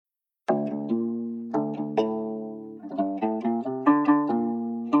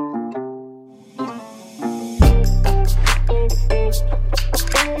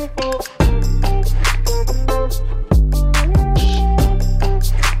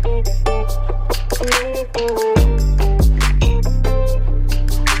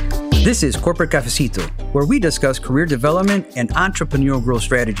This is Corporate Cafecito, where we discuss career development and entrepreneurial growth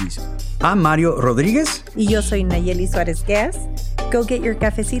strategies. I'm Mario Rodriguez. Y yo soy Nayeli Suarez Gas. Go get your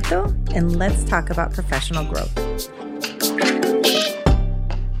cafecito and let's talk about professional growth.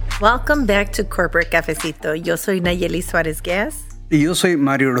 Welcome back to Corporate Cafecito. Yo soy Nayeli Suarez Gas. Y yo soy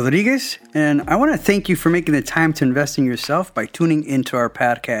Mario Rodriguez, and I want to thank you for making the time to invest in yourself by tuning into our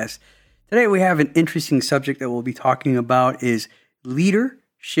podcast. Today we have an interesting subject that we'll be talking about is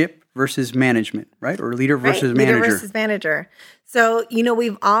leadership versus management, right? Or leader versus manager. Leader versus manager. So,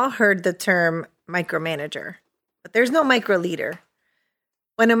 we've all heard the term micromanager, but there's no micro leader.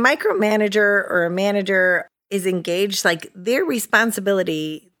 When a micromanager or a manager is engaged, like their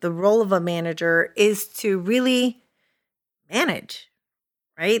responsibility, the role of a manager is to really manage,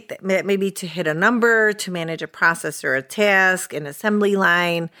 right? Maybe to hit a number, to manage a process or a task, an assembly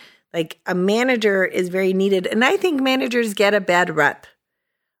line. Like a manager is very needed. And I think managers get a bad rep.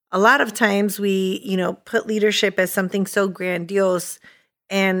 A lot of times we, put leadership as something so grandiose.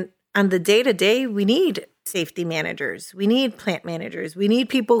 And on the day-to-day, we need safety managers. We need plant managers. We need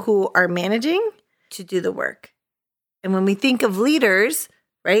people who are managing to do the work. And when we think of leaders,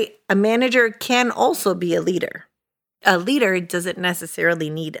 right, a manager can also be a leader. A leader doesn't necessarily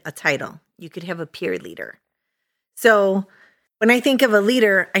need a title. You could have a peer leader. So when I think of a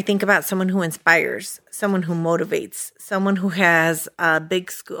leader, I think about someone who inspires, someone who motivates, someone who has a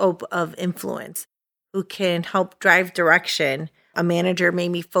big scope of influence, who can help drive direction. A manager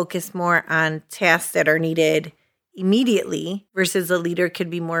maybe focus more on tasks that are needed immediately versus a leader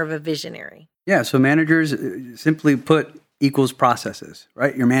could be more of a visionary. Yeah, so managers, simply put, equals processes,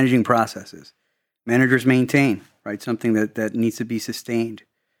 right? You're managing processes. Managers maintain, right? Something that needs to be sustained.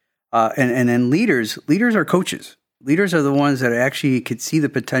 And then leaders are coaches. Leaders are the ones that actually could see the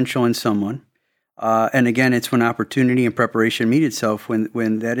potential in someone. And again, it's when opportunity and preparation meet itself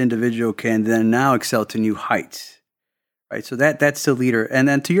when that individual can then now excel to new heights. Right. So that's the leader. And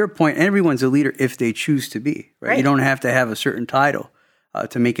then to your point, everyone's a leader if they choose to be. Right. You don't have to have a certain title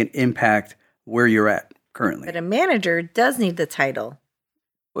to make an impact where you're at currently. But a manager does need the title.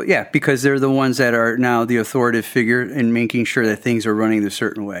 Well, yeah, because they're the ones that are now the authoritative figure in making sure that things are running a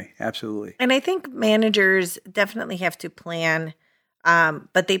certain way. Absolutely. And I think managers definitely have to plan,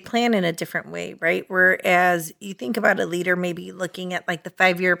 but they plan in a different way, right? Whereas you think about a leader maybe looking at like the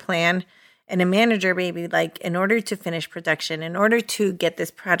 5-year plan, and a manager maybe like in order to finish production, in order to get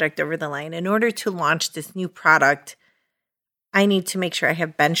this project over the line, in order to launch this new product, I need to make sure I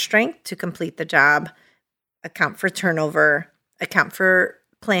have bench strength to complete the job, account for turnover, account for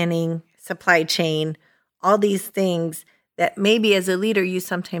planning, supply chain, all these things that maybe as a leader you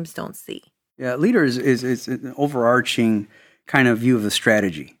sometimes don't see. Yeah, leader is an overarching kind of view of the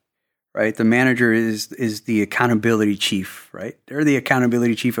strategy, right? The manager is the accountability chief, right? They're the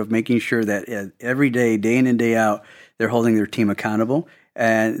accountability chief of making sure that every day, day in and day out, they're holding their team accountable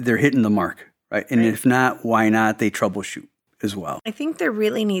and they're hitting the mark, right? And if not, why not? They troubleshoot as well. I think there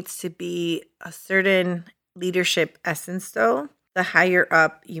really needs to be a certain leadership essence, though. The higher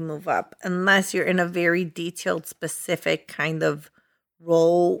up you move up, unless you're in a very detailed, specific kind of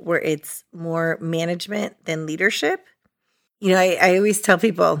role where it's more management than leadership. I always tell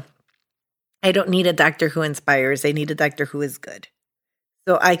people, I don't need a doctor who inspires. I need a doctor who is good.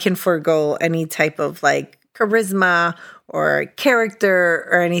 So I can forego any type of like charisma or character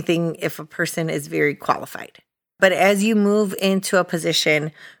or anything if a person is very qualified. But as you move into a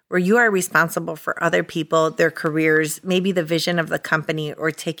position where you are responsible for other people, their careers, maybe the vision of the company or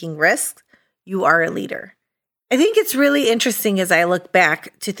taking risks, you are a leader. I think it's really interesting as I look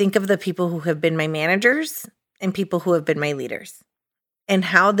back to think of the people who have been my managers and people who have been my leaders and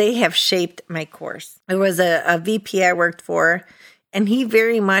how they have shaped my course. There was a VP I worked for, and he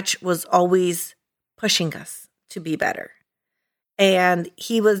very much was always pushing us to be better. And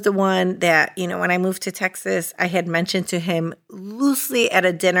he was the one that, when I moved to Texas, I had mentioned to him loosely at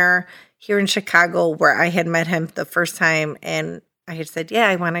a dinner here in Chicago where I had met him the first time. And I had said, yeah,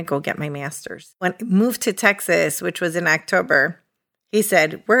 I want to go get my master's. When I moved to Texas, which was in October, he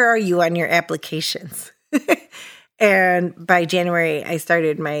said, where are you on your applications? And by January, I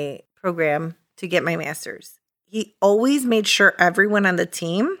started my program to get my master's. He always made sure everyone on the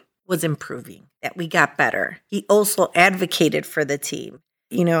team was improving, that we got better. He also advocated for the team.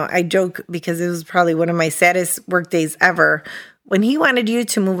 I joke because it was probably one of my saddest work days ever. When he wanted you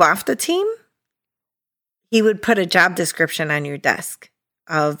to move off the team, he would put a job description on your desk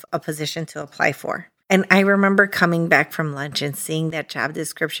of a position to apply for. And I remember coming back from lunch and seeing that job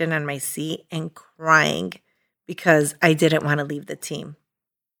description on my seat and crying because I didn't want to leave the team.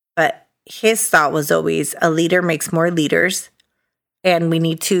 But his thought was always a leader makes more leaders. And we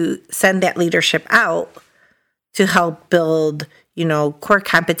need to send that leadership out to help build, core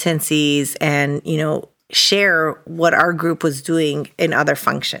competencies and, share what our group was doing in other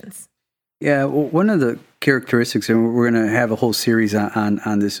functions. Yeah, well, one of the characteristics, and we're going to have a whole series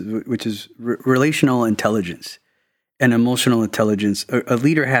on this, which is relational intelligence and emotional intelligence. A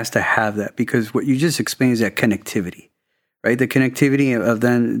leader has to have that, because what you just explained is that connectivity, right? The connectivity of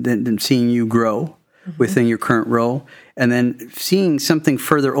them seeing you grow within your current role, and then seeing something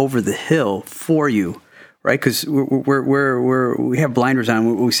further over the hill for you, right? Because we have blinders on.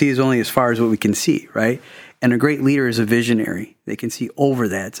 What we see is only as far as what we can see, right? And a great leader is a visionary. They can see over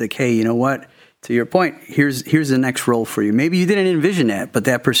that. It's like, hey, you know what? To your point, here's the next role for you. Maybe you didn't envision that, but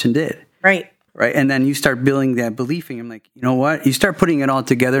that person did. Right. Right. And then you start building that belief, and I'm like, you know what? You start putting it all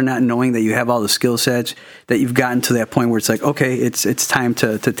together, not knowing that you have all the skill sets, that you've gotten to that point where it's like, okay, it's time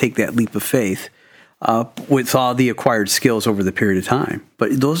to take that leap of faith. With all the acquired skills over the period of time.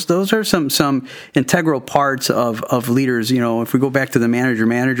 But those are some integral parts of leaders. If we go back to the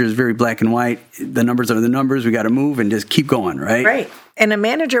manager is very black and white. The numbers are the numbers. We got to move and just keep going, right? Right. And a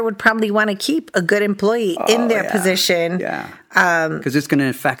manager would probably want to keep a good employee in their position. Yeah. Because it's going to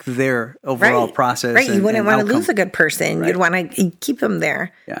affect their overall process. Right. You wouldn't want to lose a good person. Right. You'd want to keep them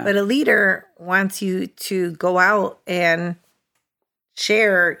there. Yeah. But a leader wants you to go out and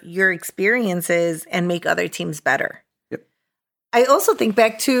share your experiences and make other teams better. Yep. I also think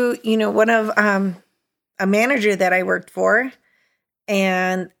back to, one of a manager that I worked for,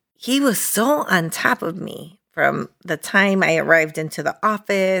 and he was so on top of me from the time I arrived into the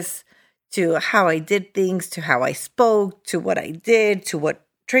office to how I did things, to how I spoke, to what I did, to what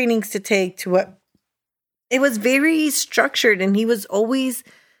trainings to take, to what it was very structured, and he was always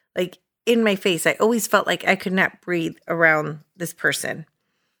like in my face. I always felt like I could not breathe around this person.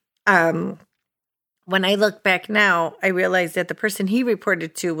 When I look back now, I realized that the person he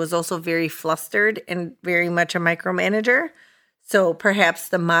reported to was also very flustered and very much a micromanager. So perhaps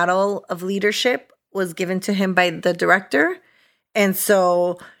the model of leadership was given to him by the director. And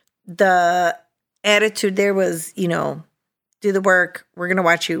so the attitude there was, do the work. We're going to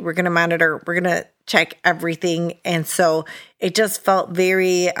watch you. We're going to monitor. We're going to check everything. And so it just felt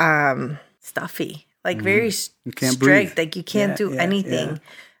very stuffy, like very strict. Breathe. Like you can't do anything.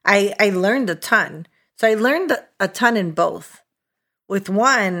 Yeah. I learned a ton. So I learned a ton in both. With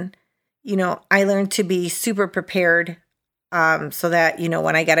one, I learned to be super prepared so that,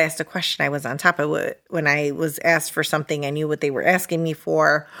 when I got asked a question, I was on top of it. When I was asked for something, I knew what they were asking me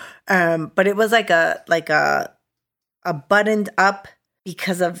for. But it was like a buttoned up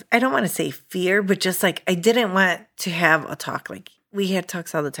because of, I don't want to say fear, but just like I didn't want to have a talk. Like we had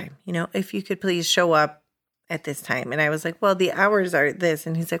talks all the time, if you could please show up at this time. And I was like, well, the hours are this.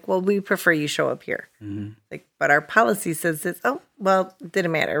 And he's like, well, we prefer you show up here. Mm-hmm. Like, but our policy says this. Oh, well,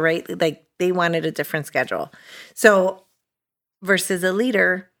 didn't matter, right? Like they wanted a different schedule. So versus a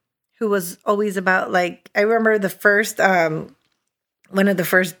leader who was always about like, I remember the first, one of the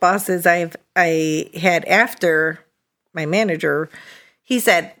first bosses I had after my manager, he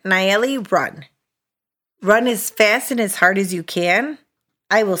said, Nayeli, run as fast and as hard as you can.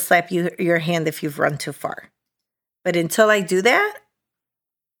 I will slap your hand if you've run too far. But until I do that,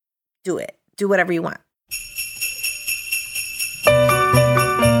 do it. Do whatever you want.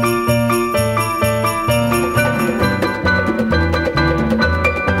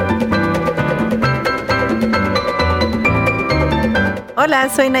 Hola,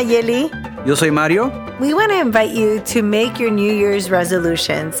 soy Nayeli. Yo soy Mario. We want to invite you to make your New Year's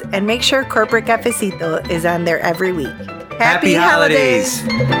resolutions and make sure Corporate Cafecito is on there every week. Happy holidays!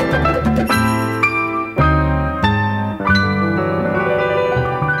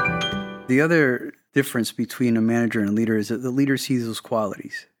 The other difference between a manager and a leader is that the leader sees those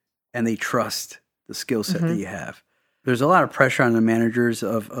qualities and they trust the skill set that you have. There's a lot of pressure on the managers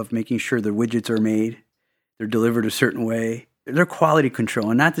of making sure the widgets are made, they're delivered a certain way. They're quality control.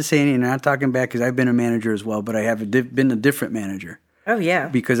 And not to say anything, I'm not talking back because I've been a manager as well, but I have been a different manager. Oh, yeah.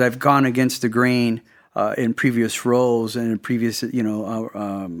 Because I've gone against the grain in previous roles and in previous,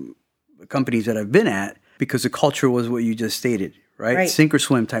 companies that I've been at because the culture was what you just stated, right? Sink or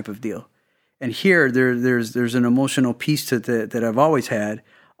swim type of deal. And here, there's an emotional piece to that I've always had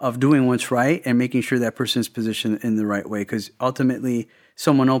of doing what's right and making sure that person's positioned in the right way. Because ultimately,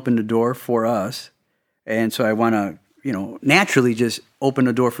 someone opened the door for us, and so I want to, naturally just open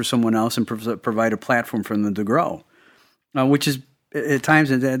the door for someone else and provide a platform for them to grow, which is at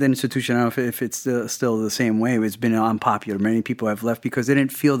times at the institution, I don't know if it's still the same way. It's been unpopular. Many people have left because they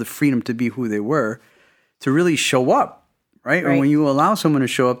didn't feel the freedom to be who they were, to really show up. Right? And when you allow someone to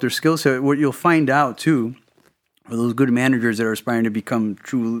show up their skill set, what you'll find out too, or those good managers that are aspiring to become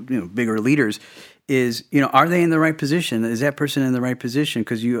true, bigger leaders, is, are they in the right position? Is that person in the right position?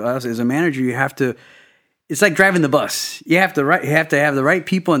 Because you, as a manager, you have to. It's like driving the bus. You have to have the right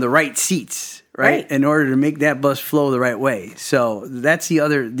people in the right seats, right? In order to make that bus flow the right way. So that's the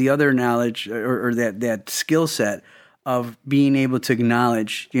other knowledge or that skill set of being able to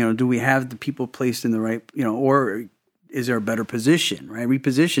acknowledge, do we have the people placed in the right, or is there a better position, right?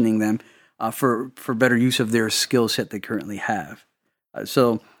 Repositioning them for better use of their skill set they currently have.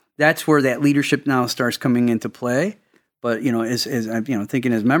 So that's where that leadership now starts coming into play. But, as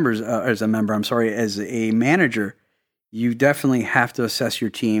thinking as a manager, you definitely have to assess your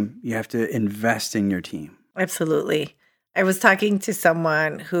team. You have to invest in your team. Absolutely. I was talking to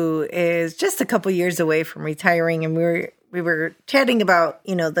someone who is just a couple years away from retiring, and we were chatting about,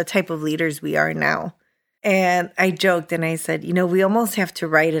 the type of leaders we are now. And I joked and I said, we almost have to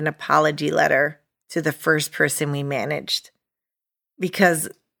write an apology letter to the first person we managed. Because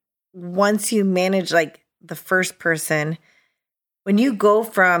once you manage the first person, when you go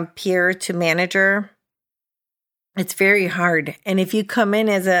from peer to manager, it's very hard. And if you come in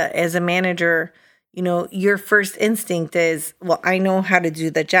as a manager, your first instinct is, well, I know how to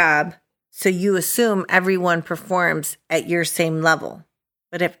do the job. So you assume everyone performs at your same level.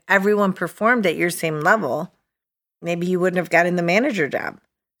 But if everyone performed at your same level, maybe you wouldn't have gotten the manager job.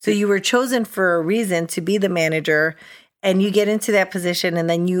 So you were chosen for a reason to be the manager. And you get into that position, and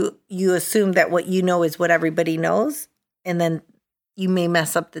then you assume that what you know is what everybody knows, and then you may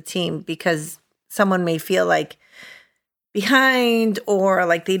mess up the team because someone may feel behind or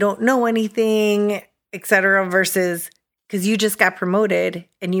they don't know anything, etc. Versus because you just got promoted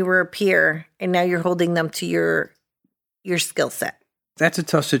and you were a peer, and now you're holding them to your skill set. That's a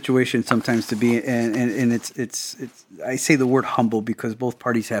tough situation sometimes to be in, and it's I say the word humble because both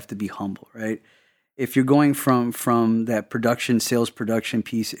parties have to be humble, right? If you're going from that sales production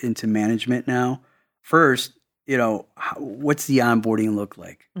piece into management now, first, what's the onboarding look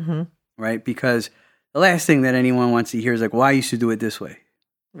like, right? Because the last thing that anyone wants to hear is well, I used to do it this way.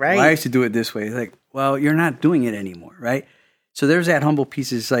 Right. Well, I used to do it this way. It's well, you're not doing it anymore, right? So there's that humble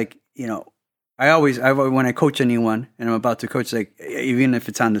piece. It's when I coach anyone and I'm about to coach, even if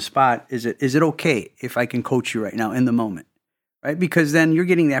it's on the spot, is it okay if I can coach you right now in the moment, right? Because then you're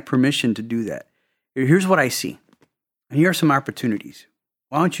getting that permission to do that. Here's what I see, and here are some opportunities.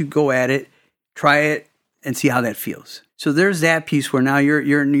 Why don't you go at it, try it, and see how that feels? So there's that piece where now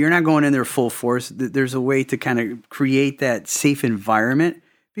you're not going in there full force. There's a way to kind of create that safe environment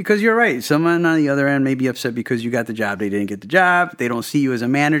because you're right. Someone on the other end may be upset because you got the job, they didn't get the job, they don't see you as a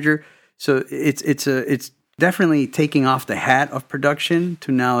manager. So it's definitely taking off the hat of production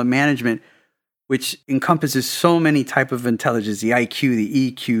to now a management, which encompasses so many type of intelligence, the IQ,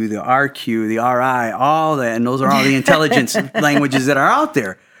 the EQ, the RQ, the RI, all that. And those are all the intelligence languages that are out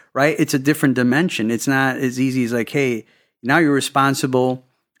there, right? It's a different dimension. It's not as easy as hey, now you're responsible.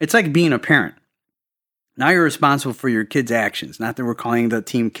 It's like being a parent. Now you're responsible for your kids' actions. Not that we're calling the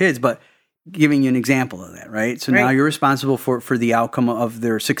team kids, but giving you an example of that, right? So now you're responsible for the outcome of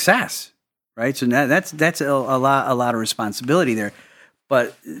their success, right? So now that's a lot of responsibility there.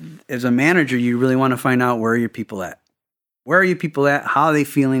 But as a manager, you really want to find out where are your people at. Where are your people at? How are they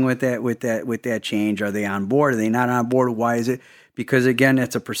feeling with that change? Are they on board? Are they not on board? Why is it? Because again,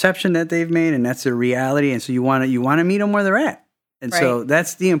 that's a perception that they've made, and that's a reality. And so you want to meet them where they're at. And so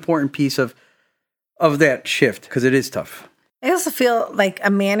that's the important piece of that shift because it is tough. I also feel like a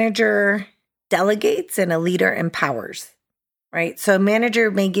manager delegates and a leader empowers, right? So a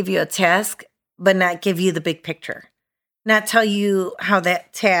manager may give you a task, but not give you the big picture. Not tell you how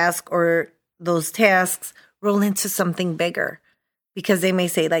that task or those tasks roll into something bigger. Because they may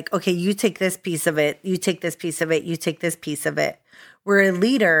say okay, you take this piece of it, you take this piece of it, you take this piece of it. Where a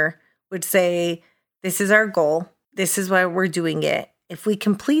leader would say, this is our goal. This is why we're doing it. If we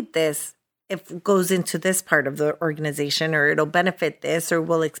complete this, it goes into this part of the organization, or it'll benefit this, or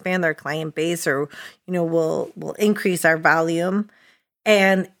we'll expand our client base, or, we'll increase our volume.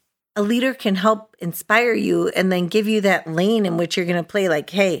 And a leader can help inspire you and then give you that lane in which you're going to play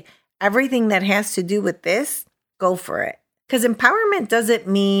hey, everything that has to do with this, go for it. Because empowerment doesn't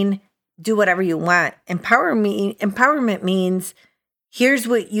mean do whatever you want. Empowerment means here's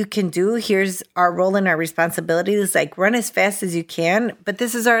what you can do. Here's our role and our responsibilities. Run as fast as you can, but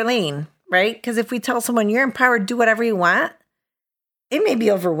this is our lane, right? Because if we tell someone you're empowered, do whatever you want, it may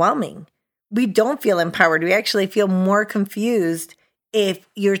be overwhelming. We don't feel empowered. We actually feel more confused if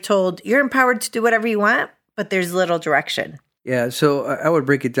you're told you're empowered to do whatever you want, but there's little direction. Yeah, so I would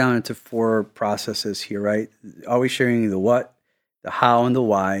break it down into 4 processes here, right? Always sharing the what, the how, and the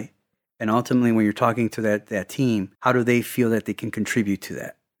why, And ultimately, when you're talking to that team, how do they feel that they can contribute to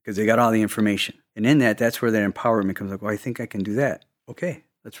that? Because they got all the information. And in that's where that empowerment comes like, well, I think I can do that. Okay,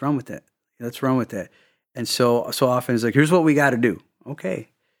 let's run with that. Let's run with that. And so often it's like, here's what we got to do. Okay.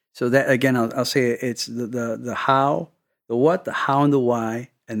 So that, again, I'll say it's the how, the what, the how, and the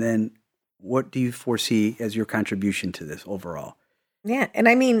why. And then what do you foresee as your contribution to this overall? Yeah. And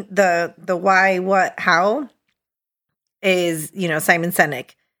I mean, the why, what, how is, Simon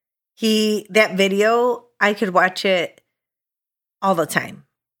Sinek. That video, I could watch it all the time.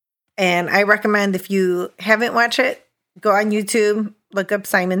 And I recommend, if you haven't watched it, go on YouTube, look up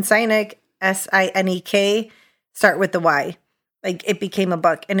Simon Sinek, Sinek, start with the why. Like, it became a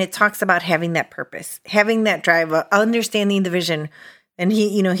book, and it talks about having that purpose, having that drive, understanding the vision. And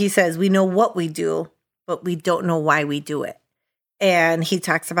he says, we know what we do, but we don't know why we do it. And he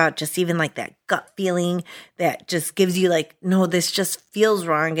talks about just even like that gut feeling that just gives you like, no, this just feels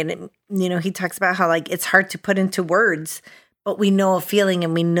wrong. And, he talks about how like it's hard to put into words, but we know a feeling,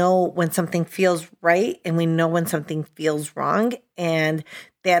 and we know when something feels right, and we know when something feels wrong. And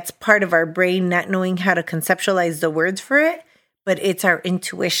that's part of our brain not knowing how to conceptualize the words for it, but it's our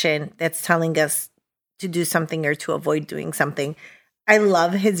intuition that's telling us to do something or to avoid doing something. I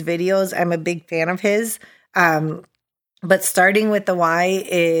love his videos. I'm a big fan of his. But starting with the why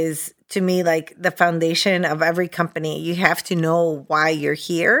is, to me, like the foundation of every company. You have to know why you're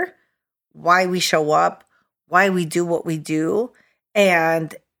here, why we show up, why we do what we do,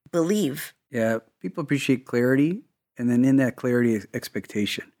 and believe. Yeah, people appreciate clarity, and then in that clarity,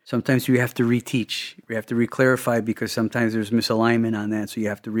 expectation. Sometimes you have to reteach, you have to reclarify, because sometimes there's misalignment on that, so you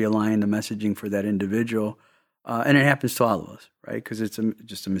have to realign the messaging for that individual, and it happens to all of us, right? Because it's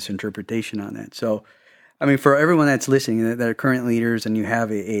just a misinterpretation on that. So, I mean, for everyone that's listening, that are current leaders, and you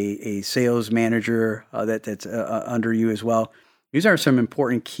have a sales manager that's under you as well, these are some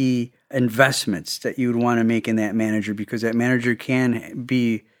important key investments that you would want to make in that manager, because that manager can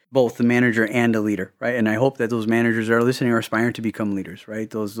be both the manager and a leader, right? And I hope that those managers that are listening are aspiring to become leaders, right?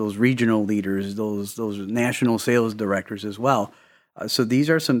 Those regional leaders, those national sales directors as well. So these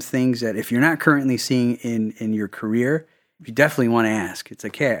are some things that if you're not currently seeing in your career, you definitely want to ask. It's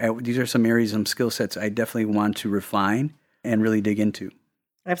like, hey, these are some areas, some skill sets I definitely want to refine and really dig into.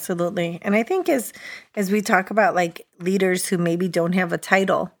 Absolutely. And I think as we talk about like leaders who maybe don't have a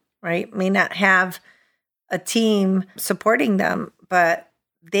title, right, may not have a team supporting them, but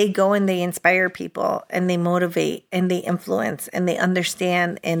they go and they inspire people, and they motivate, and they influence, and they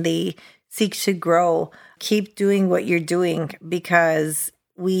understand, and they seek to grow. Keep doing what you're doing, because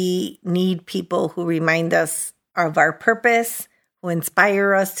we need people who remind us of our purpose, who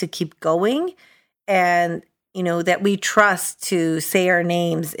inspire us to keep going, and that we trust to say our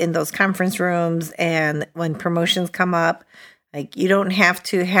names in those conference rooms. And when promotions come up, like, you don't have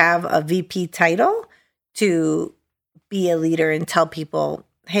to have a VP title to be a leader and tell people,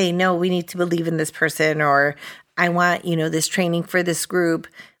 hey, no, we need to believe in this person, or I want, this training for this group.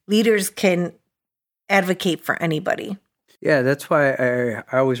 Leaders can advocate for anybody. Yeah, that's why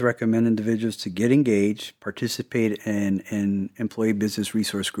I always recommend individuals to get engaged, participate in employee business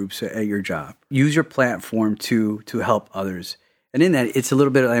resource groups at your job. Use your platform to help others. And in that, it's a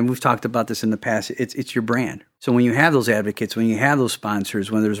little bit, and we've talked about this in the past, it's your brand. So when you have those advocates, when you have those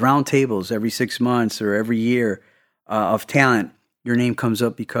sponsors, when there's roundtables every 6 months or every year of talent, your name comes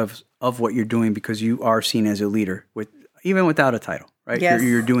up because of what you're doing, because you are seen as a leader, even without a title, right? Yes.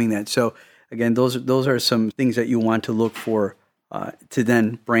 You're doing that. So again, those are some things that you want to look for to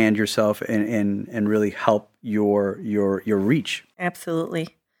then brand yourself and really help your reach. Absolutely.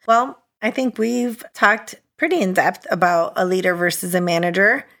 Well, I think we've talked pretty in depth about a leader versus a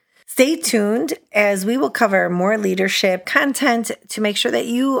manager. Stay tuned, as we will cover more leadership content to make sure that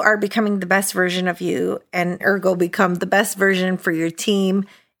you are becoming the best version of you, and ergo become the best version for your team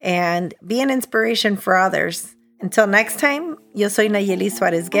and be an inspiration for others. Until next time, yo soy Nayeli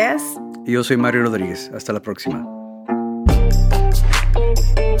Suárez Gas. Y yo soy Mario Rodríguez. Hasta la próxima.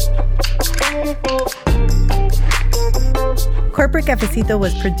 Corporate Cafecito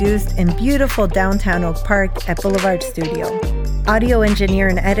was produced in beautiful downtown Oak Park at Boulevard Studio. Audio engineer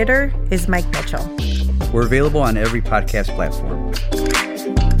and editor is Mike Mitchell. We're available on every podcast platform.